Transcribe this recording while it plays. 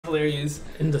hilarious.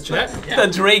 In the chat? Yeah.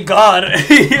 The Dre God.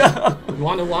 Yeah. You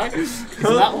wanna know why? He's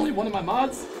not only one of my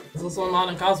mods, he's also a mod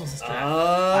in Cosmos' chat.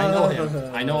 I know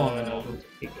him. I know him.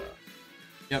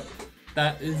 Yep.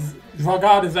 That is...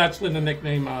 God is actually the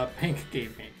nickname Pink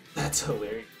gave me. That's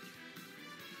hilarious.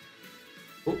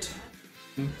 Goat.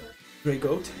 Dre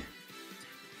Goat.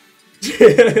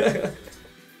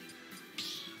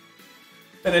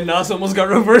 And then N0S almost got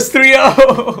reverse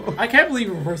 3-0. I can't believe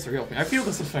reverse 3-0. I feel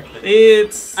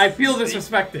disrespected. I feel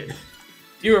disrespected.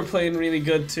 You were playing really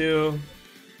good too.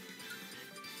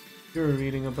 You were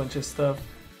reading a bunch of stuff.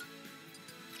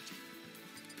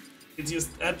 It's just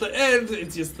at the end,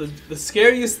 it's just the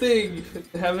scariest thing,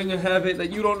 having a habit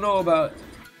that you don't know about.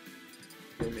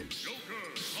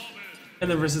 And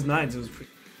then versus 9s, it was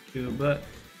pretty good, but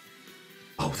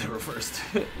oh, they were first.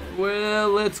 Well,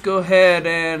 let's go ahead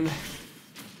and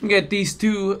get these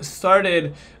two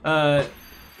started. Lions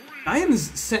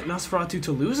sent Nosferatu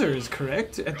to losers,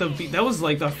 correct? That was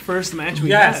like the first match we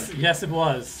had. Yes, it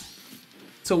was.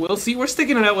 So we'll see. We're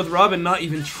sticking it out with Robin, not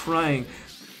even trying.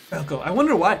 Falco. I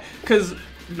wonder why. Because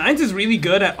N0S is really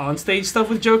good at onstage stuff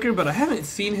with Joker, but I haven't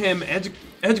seen him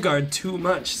edgeguard too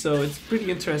much. So it's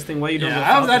pretty interesting why you don't.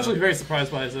 Yeah, I was actually very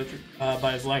surprised by his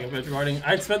lack of edgeguarding.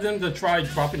 I expected him to try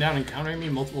dropping down and countering me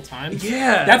multiple times.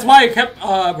 Yeah. That's why I kept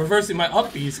reversing my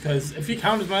up Bs, because if he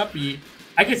counters my up B,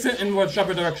 I get sent in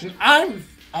whichever direction I'm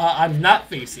not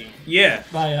facing. Yeah.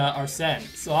 By Arsene.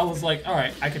 So I was like, all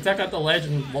right, I can take out the ledge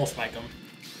and wall spike him.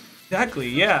 Exactly.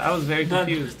 Yeah, I was very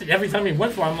confused. Every time he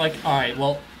went for it, I'm like, all right,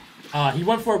 well, he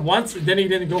went for it once, then he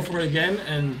didn't go for it again,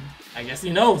 and I guess he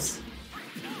knows.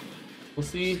 We'll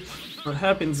see what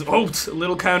happens. Oh, a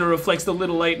little counter reflects the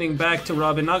little lightning back to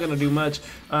Robin. Not gonna do much,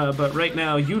 but right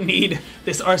now you need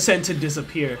this Arsene to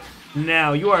disappear.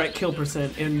 Now you are at kill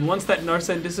percent, and once that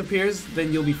Arsene disappears,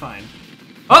 then you'll be fine.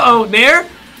 Uh-oh, Nair?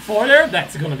 For there?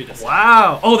 That's gonna be the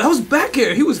Wow. Oh, that was back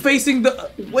air. He was facing the.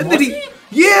 When was did he?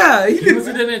 Yeah, he was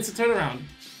in an instant turnaround.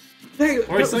 Dang,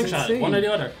 or a slingshot, one or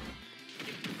the other.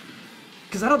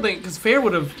 Because I don't think, because Fair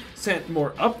would have sent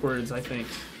more upwards, I think.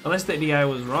 Unless the DI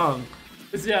was wrong.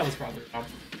 His DI was probably wrong.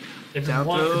 If it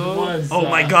was, oh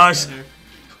my gosh.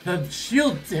 The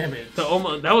shield damage.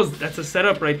 That's a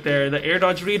setup right there. The air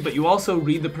dodge read, but you also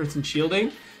read the person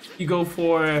shielding. You go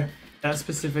for that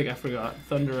specific, I forgot.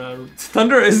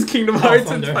 Thunder is Kingdom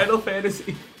Hearts and Final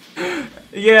Fantasy.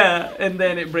 Yeah, and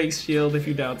then it breaks shield if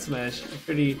you down smash.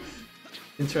 Pretty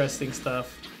interesting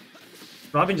stuff.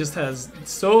 Robin just has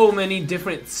so many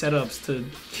different setups to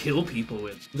kill people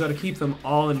with. You gotta keep them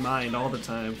all in mind all the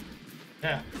time.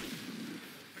 Yeah.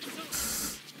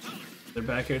 Their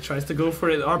back air tries to go for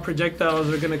it. Our projectiles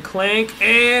are gonna clank,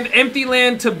 and empty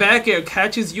land to back air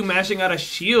catches you mashing out a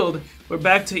shield. We're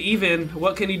back to even.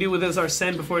 What can he do with this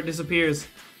Arsene before it disappears?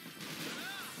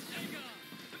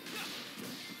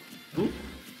 Ooh.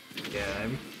 Yeah,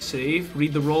 I'm safe.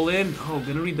 Read the roll in. Oh,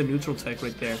 gonna read the neutral tech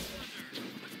right there.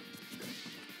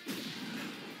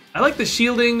 I like the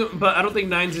shielding, but I don't think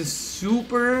N0S is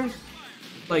super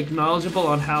knowledgeable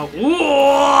on how.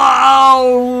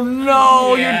 Oh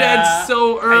no! Yeah, you're dead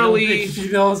so early. I don't think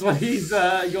he knows what he's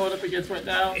going up against right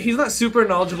now. He's not super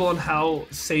knowledgeable on how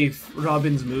safe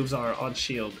Robin's moves are on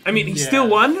shield. I mean, he still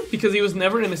won because he was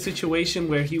never in a situation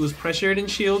where he was pressured in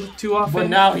shield too often. But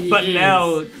now he is.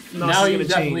 Now he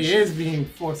definitely is being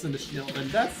forced into shield, and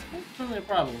that's really a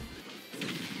problem.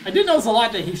 I did notice a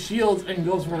lot that he shields and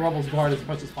goes for Rebel's guard as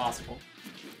much as possible.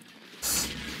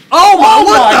 Oh,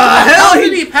 what the hell? How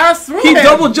did he pass through He him?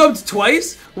 double jumped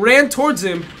twice, ran towards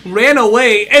him, ran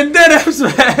away, and then F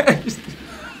smashed.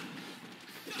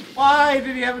 Why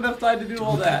did he have enough time to do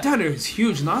all that? That down air is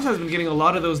huge. N0S has been getting a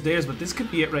lot of those dares, but this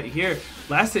could be it right here.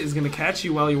 Last hit is going to catch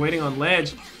you while you're waiting on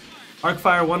ledge.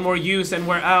 Arcfire, one more use, and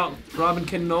we're out. Robin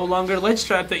can no longer ledge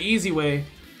trap the easy way.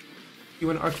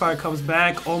 When Arcfire comes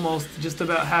back, almost just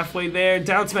about halfway there.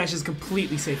 Down smash is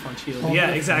completely safe on shield. Oh,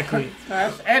 yeah, exactly.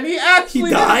 And he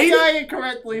actually died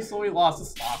incorrectly, so he lost a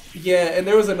stop. Yeah, and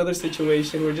there was another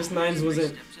situation where just N0S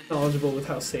wasn't knowledgeable with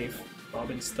how safe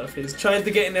Robin's stuff is. Trying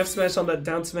to get an F smash on that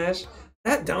down smash.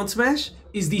 That down smash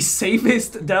is the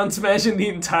safest down smash in the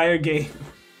entire game.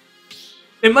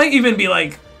 It might even be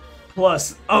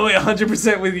plus. Oh wait,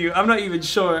 100% with you. I'm not even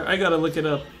sure. I gotta look it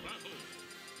up.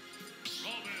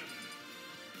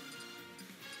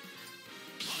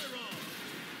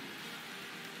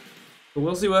 But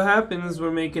we'll see what happens.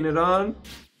 We're making it on.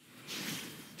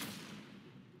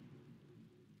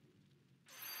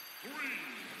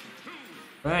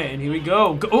 Right, and here we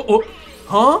go.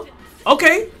 Huh?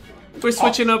 Okay. We're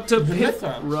switching up to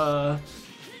Pyra.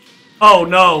 Oh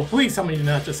no. Please tell me you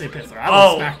not just say Pyra. I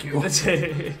will smack you.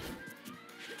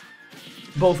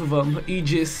 Both of them.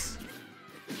 Aegis.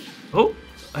 Oh,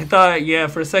 I thought, yeah,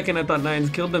 for a second I thought Nines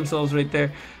killed themselves right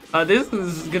there. This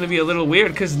is going to be a little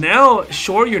weird because now,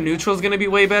 sure, your neutral is going to be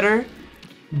way better.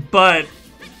 But,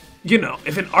 you know,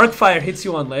 if an arc fire hits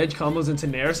you on ledge, combos into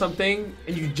Nair or something,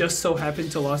 and you just so happen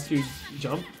to lost your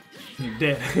jump, you're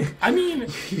dead. I mean...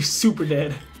 you're super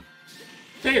dead.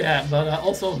 Say that, but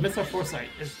also Mythra Foresight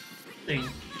is a thing.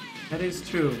 That is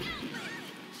true.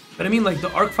 But I mean, like,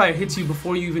 the arc fire hits you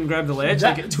before you even grab the ledge,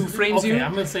 like it 2-frames you. Okay,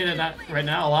 I'm gonna say that right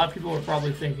now. A lot of people are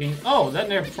probably thinking, "Oh, that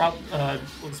Nair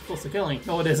was supposed to killing."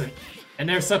 No, it isn't. And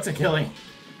Nair sucks at killing.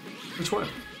 Which one?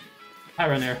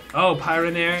 Pyra Nair. Oh,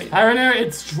 Pyra Nair. Pyra Nair,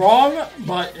 it's strong,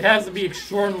 but it has to be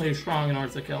extraordinarily strong in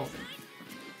order to kill.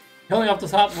 Killing off the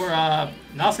top where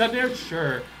N0S got Nair,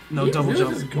 sure. No double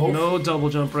jump. No double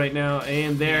jump right now,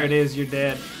 and there it is. You're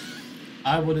dead.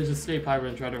 I would have just stayed Pyra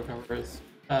and tried to recover as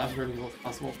vertical as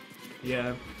possible.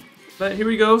 Yeah. But here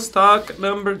we go, stock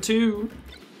number 2.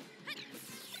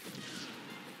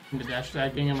 The dash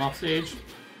tagging him off stage.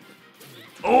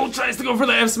 Oh, tries to go for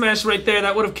the F smash right there.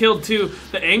 That would have killed too.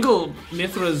 The angle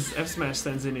Mythra's F smash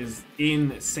sends in is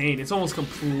insane. It's almost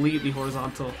completely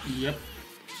horizontal. Yep.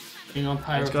 Being on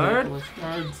Pyra. Guard.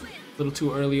 A little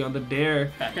too early on the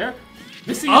dare. Back air.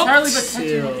 Missing entirely, but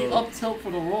catching with the up tilt for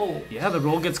the roll. Yeah, the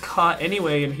roll gets caught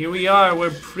anyway, and here we are.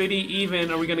 We're pretty even.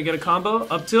 Are we gonna get a combo?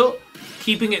 Up tilt,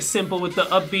 keeping it simple with the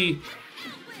up B.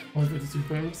 152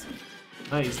 frames.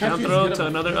 Nice. Down throw to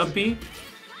another up B.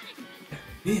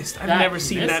 Missed. I've never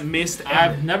seen that missed.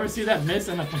 I've never seen that miss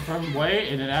in a confirmed way,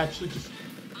 and it actually just.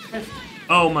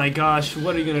 Oh my gosh!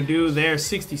 What are you gonna do there?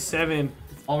 67.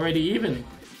 It's already even.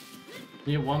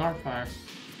 You get one arc fire.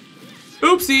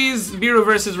 Oopsies!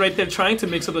 V-reverse is right there trying to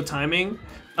mix up the timing,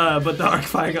 but the arc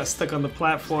fire got stuck on the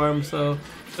platform, so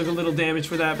took a little damage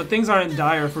for that. But things aren't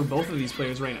dire for both of these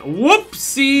players right now.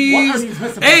 Whoopsies! What are these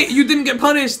missing? Hey, you didn't get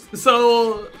punished,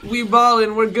 so we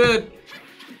ballin', we're good.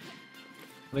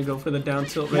 I'm gonna go for the down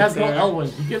tilt right there. He has no Elwin.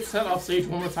 He gets set off stage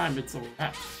one more time, it's a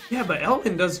wrap. Yeah, but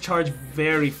Elwin does charge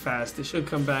very fast. It should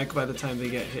come back by the time they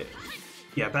get hit.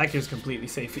 Yeah, back air's completely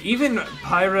safe. Even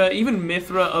Pyra, even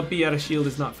Mythra up B out of shield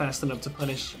is not fast enough to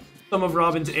punish some of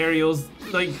Robin's aerials.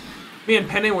 Like, me and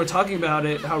Pennon were talking about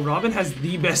it, how Robin has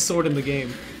the best sword in the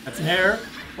game. That's an air.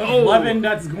 Oh. 11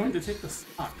 that's going to take the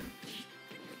stock.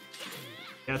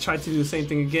 Yeah, tried to do the same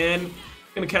thing again.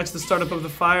 Gonna catch the startup of the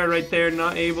fire right there,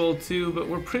 not able to, but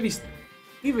we're pretty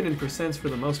even in percents for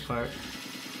the most part.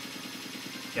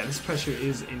 Yeah, this pressure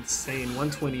is insane,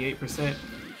 128%.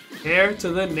 Air to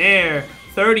the Nair,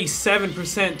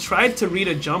 37%. Tried to read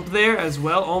a jump there as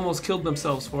well, almost killed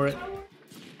themselves for it.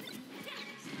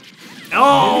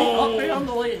 Oh! Up air on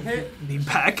the late hit. The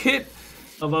back hit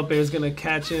of up air is gonna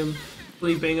catch him,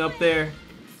 sleeping up there.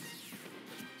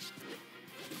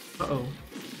 Uh-oh.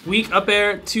 Weak up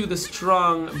air to the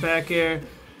strong back air.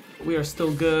 We are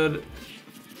still good.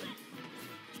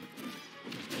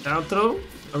 Down throw.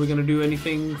 Are we gonna do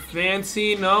anything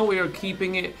fancy? No, we are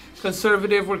keeping it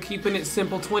conservative. We're keeping it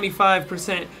simple.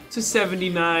 25% to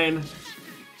 79.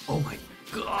 Oh my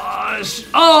gosh.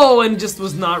 Oh, and just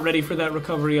was not ready for that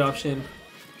recovery option.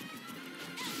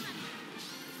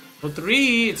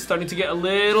 3, it's starting to get a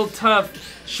little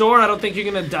tough. Sure, I don't think you're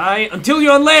gonna die until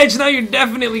you're on ledge. Now you're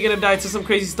definitely gonna die to some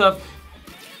crazy stuff.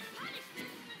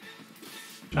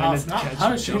 No, it's not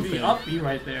punishing the up B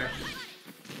right there.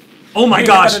 Oh my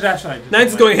gosh!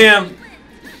 Nine's going ham.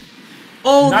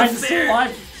 Oh, Nine's still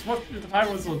alive. The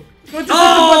Pyra was oh!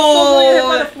 Hit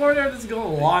by the floor there. This is gonna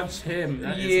launch him.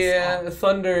 Yeah,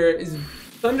 Thunder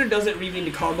doesn't really need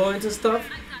to combo into stuff,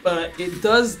 but it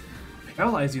does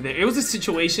paralyze you there. It was a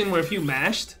situation where if you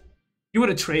mashed, you would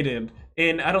have traded,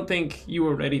 and I don't think you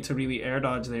were ready to really air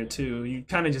dodge there too. You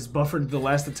kind of just buffered the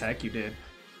last attack you did.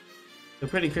 So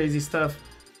pretty crazy stuff.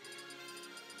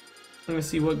 I'm gonna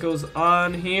see what goes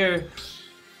on here.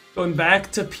 Going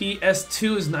back to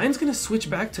PS2, is Nine's gonna switch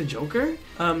back to Joker?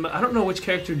 I don't know which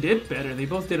character did better. They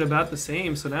both did about the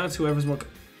same, so now it's whoever's more.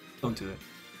 Don't do it.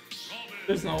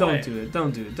 There's no way. Don't do it.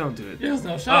 Don't do it. Don't do it. There's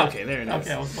no shot. Okay, there it is.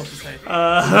 Okay, I was supposed to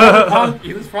say.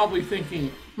 He was probably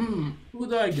thinking, who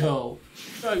do I go?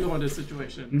 Who do I go in this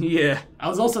situation? Yeah. I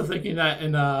was also thinking that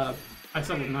in I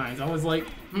started with Nines. I was like,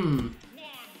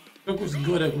 Joker's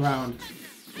good at ground.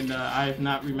 And I have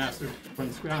not remastered from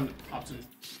this ground options.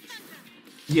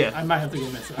 Yeah. I might have to go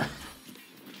Mythra.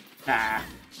 Ah.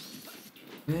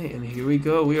 Okay, and here we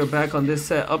go. We are back on this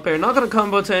set. Up air. Not going to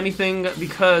combo to anything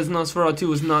because Nosferatu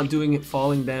was not doing it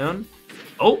falling down.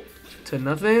 Oh, to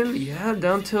nothing. Yeah,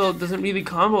 down tilt doesn't really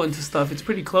combo into stuff. It's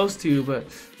pretty close to, but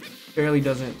barely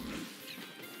doesn't.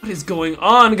 What is going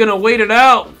on? Gonna wait it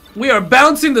out. We are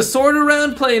bouncing the sword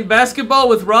around, playing basketball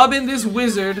with Robin, this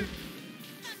wizard.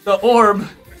 The orb.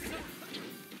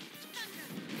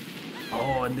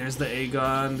 Oh, and there's the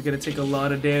Aegon. Gonna take a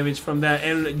lot of damage from that.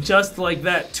 And just like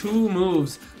that, 2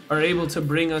 moves are able to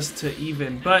bring us to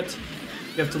even. But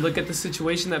you have to look at the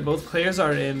situation that both players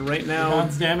are in right now.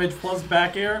 Aegon's damage plus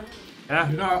back air.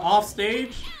 Yeah. You are off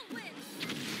stage.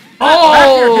 Oh! Back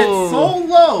air hit so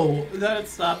low that it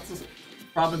stops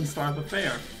Robin start the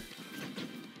fair.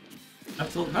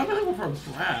 Absolutely. I'm gonna go for a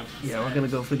grab. Yeah, we're gonna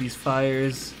go for these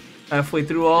fires. Halfway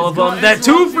through all of them. That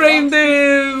 2-framed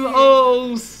him!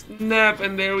 Oh, snap.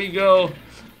 And there we go.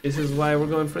 This is why we're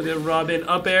going for the Robin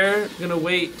up air. Gonna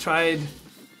wait. Tried.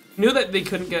 Knew that they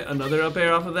couldn't get another up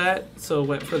air off of that, so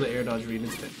went for the air dodge read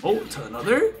instead. Oh, to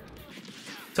another?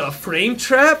 To a frame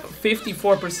trap?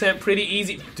 54%. Pretty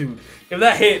easy. Dude, if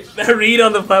that hit, that read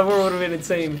on the platform would have been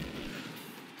insane.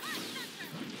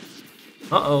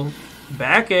 Uh-oh.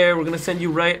 Back air. We're gonna send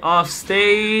you right off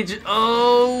stage.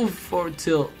 Oh, forward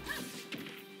tilt.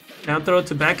 Down throw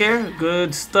to back air.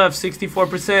 Good stuff.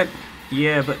 64%.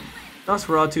 Yeah, but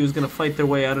Nosferatu is going to fight their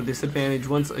way out of disadvantage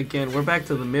once again. We're back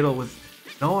to the middle with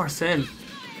no Arsene.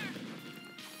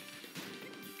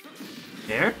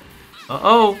 There.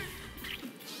 Uh-oh.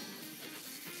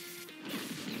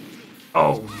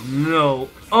 Oh, no.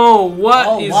 Oh,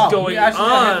 what is going on?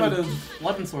 Got hit by his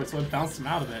weapon sword, so it bounced him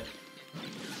out of it.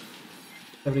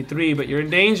 73, but you're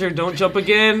in danger. Don't jump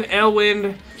again.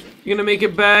 Elwind. You're gonna make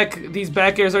it back. These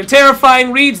back airs are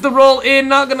terrifying. Reads the roll in,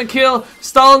 not gonna kill.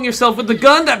 Stalling yourself with the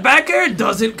gun. That back air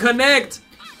doesn't connect.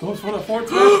 Goes for the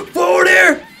forward air. Forward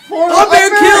air! Up air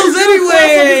kills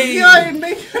anyway! ZI and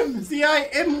make him ZI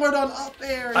inward on up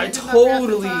air. I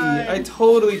totally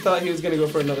thought he was gonna go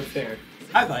for another fair.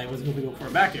 I thought he was gonna go for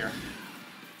a back air.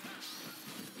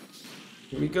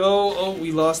 Here we go. Oh,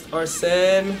 we lost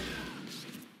Arsene.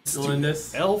 Still in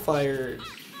this. Hellfire.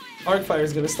 Arcfire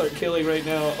is gonna start killing right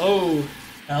now. Oh,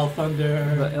 L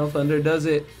Thunder. but L Thunder does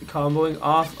it, comboing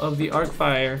off of the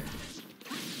Arcfire.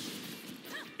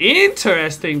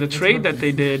 Interesting, the trade that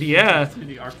they did. Yeah,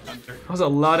 that was a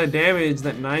lot of damage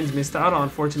that Nines missed out on.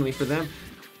 Fortunately for them,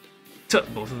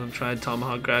 both of them tried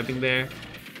tomahawk grabbing there.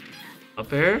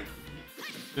 Up air.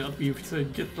 Help you to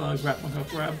get the grappling hook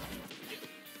grab.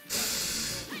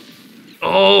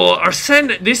 Oh,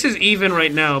 Arsene, this is even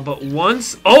right now, but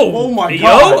once... Oh my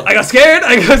god! I got scared!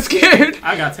 I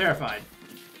got terrified.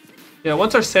 Yeah,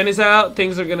 once Arsene is out,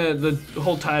 things are gonna... The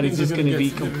whole tide is just gonna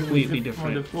be completely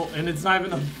different. And it's not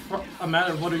even a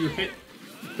matter of whether you hit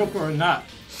Joker or not.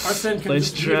 Arsene can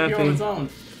just be on his own.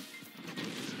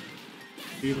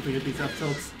 Be able to get these F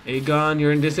tilts. Aegon,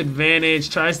 you're in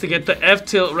disadvantage. Tries to get the F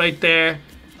tilt right there.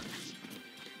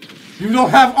 You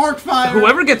don't have arc fire.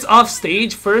 Whoever gets off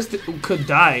stage first could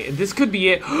die. This could be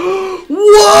it.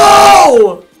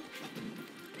 Whoa!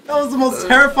 That was the most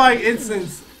terrifying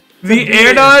instance. The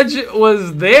air dodge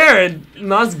was there, and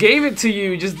Nos gave it to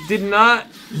you. Just did not.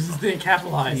 You just didn't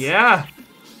capitalize. Yeah.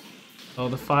 Oh,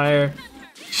 the fire.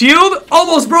 Shield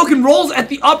almost broken. Rolls at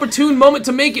the opportune moment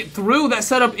to make it through. That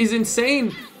setup is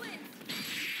insane.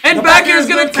 And back air is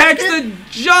gonna catch the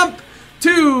jump.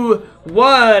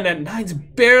 2-1, and Nine's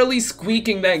barely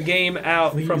squeaking that game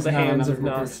out from the hands of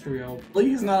Nos.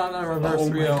 Please not on a reverse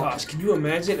 3-0. Oh my gosh, can you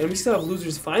imagine? And we still have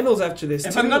losers finals after this.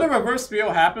 If another reverse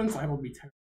 3-0 happens, I will be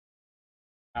terrified.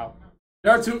 Wow.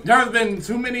 There have been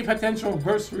too many potential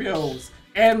reverse 3-0s,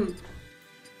 and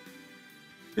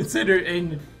considered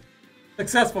in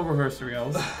successful reverse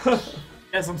 3-0s.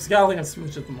 Yes, I'm scowling at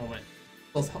Smooch at the moment.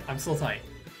 I'm still tight.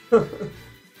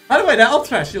 By the way, that up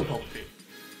smash shield helped me.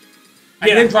 I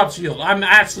didn't drop shield. I'm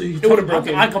actually. It would have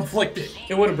broken. I'm conflicted.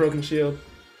 It would have broken shield.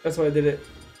 That's why I did it.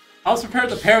 I was prepared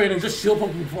to parry it and just shield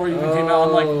poke before you even came out.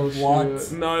 I'm like, what?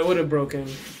 Shoot. No, it would have broken.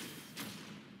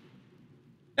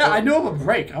 Yeah, I knew it would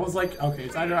break. I was like, okay,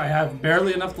 it's either I have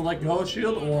barely enough to let go of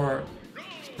shield or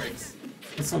it breaks.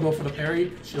 Let's still go for the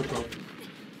parry. Shield broke.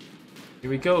 Here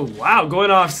we go. Wow,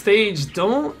 going off stage.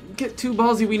 Don't get too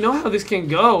ballsy. We know how this can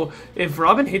go. If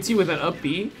Robin hits you with an up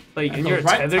B, like, and you're a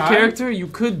tether character, you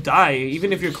could die,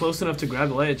 even if you're close enough to grab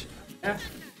the ledge. Yeah.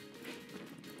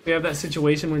 We have that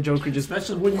situation where Joker just...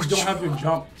 Especially when you don't have your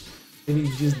jump. And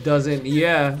he just doesn't...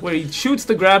 Yeah, where he shoots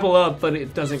the grapple up, but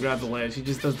it doesn't grab the ledge. He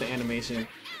just does the animation.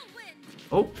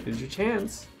 Oh, here's your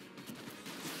chance.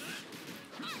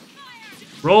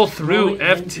 Roll through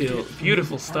F tilt.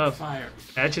 Beautiful stuff.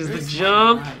 Catches the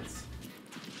jump.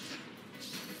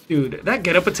 Dude, that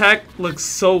get up attack looks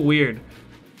so weird.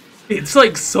 It's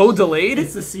like so delayed.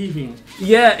 It's deceiving.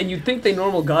 Yeah, and you think they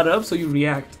normal got up, so you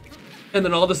react. And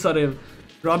then all of a sudden,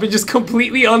 Robin just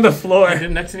completely on the floor. And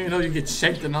then next thing you know, you get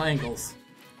shanked in angles.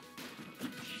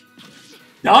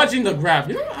 Dodging the grab.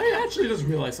 You know, I actually just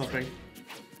realized something.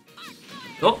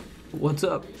 Oh, what's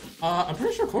up? I'm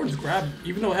pretty sure Corn's grab,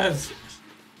 even though it has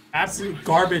absolute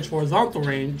garbage horizontal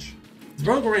range, its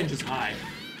vertical range is high.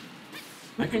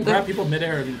 I can grab people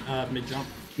midair and mid-jump.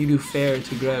 You do fair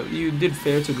to grab. You did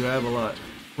fair to grab a lot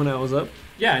when I was up.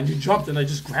 Yeah, and you jumped and I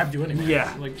just grabbed you anyway.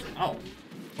 Yeah. Like, oh,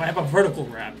 I have a vertical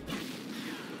grab.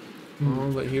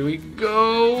 Oh, but here we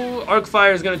go.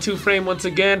 Arcfire is going to 2-frame once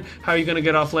again. How are you going to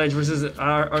get off ledge versus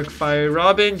our Arcfire?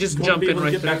 Robin, just jump in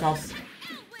right there. Back off.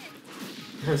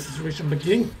 First situation, but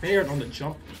getting fared on the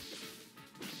jump.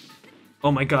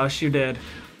 Oh my gosh, you're dead.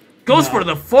 Goes for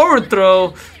the forward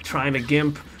throw. Trying to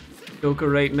gimp. Joker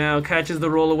right now catches the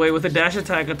roll away with a dash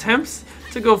attack. Attempts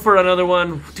to go for another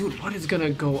one. Dude, what is going to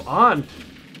go on?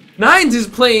 N0S is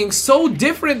playing so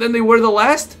different than they were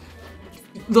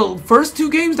the first 2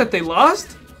 games that they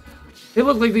lost. It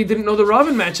looked like they didn't know the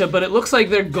Robin matchup, but it looks like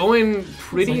they're going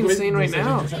pretty insane right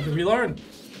now. Just have to relearn.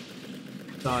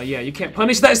 Yeah, you can't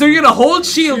punish that. So you're gonna hold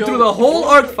shield through the whole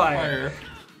Arcfire.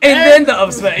 And then the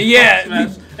up smash.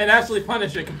 Yeah. And actually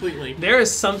punish it completely. There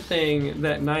is something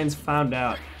that N0S found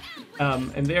out.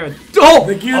 And they're... Oh!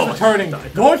 The gears are turning.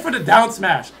 Going for the down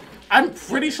smash. I'm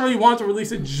pretty sure you want to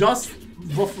release it just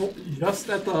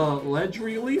at the ledge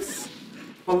release.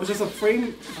 But it was just a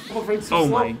couple frames too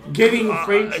slow. Getting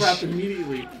frame trapped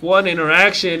immediately. One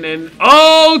interaction and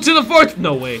to the fourth.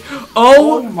 No way.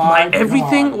 Oh my!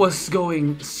 Everything was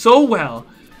going so well.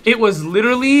 It was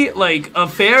literally like a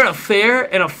fair,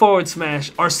 and a forward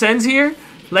smash. Arsene's here.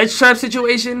 Ledge trap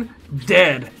situation.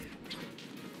 Dead.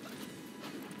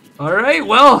 All right.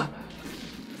 Well,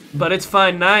 but it's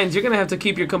fine. N0S, you're gonna have to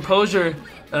keep your composure.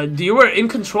 You were in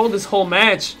control this whole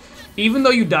match. Even though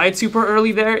you died super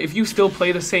early there, if you still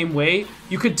play the same way,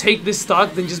 you could take this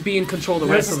stock, then just be in control the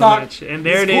rest of the match. And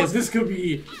there it is. This could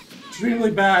be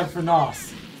extremely bad for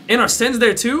N0S. And Arsene's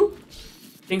there too?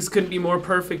 Things couldn't be more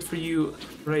perfect for you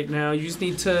right now. You just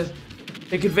need to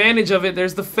take advantage of it.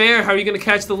 There's the fair. How are you going to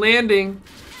catch the landing?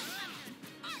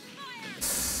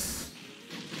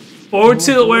 Forward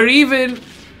tilt, we're even.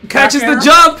 Catches the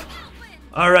jump.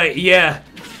 All right, yeah.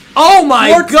 Oh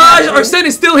my gosh, Arsene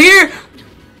is still here.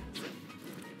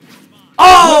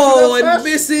 Oh, and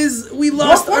misses. We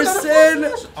lost Arsene.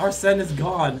 Arsene is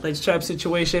gone. Ledge trap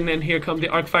situation, and here come the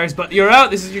Arcfires. But you're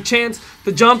out. This is your chance.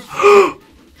 The jump.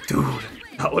 Dude,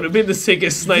 that would have been the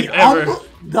sickest snipe ever.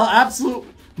 The absolute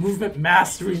movement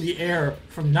mastery in the air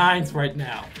from N0S right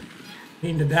now.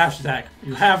 Being the dash attack.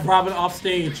 You have Robin off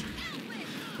stage.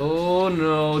 Oh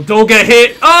no, don't get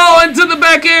hit. Oh, into the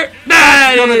back air.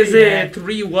 That is it.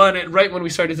 3-1, right when we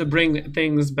started to bring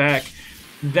things back.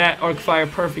 That Arcfire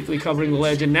perfectly covering the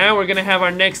ledge. And now we're going to have our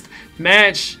next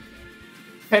match.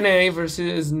 Penne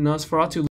versus Nosferatu.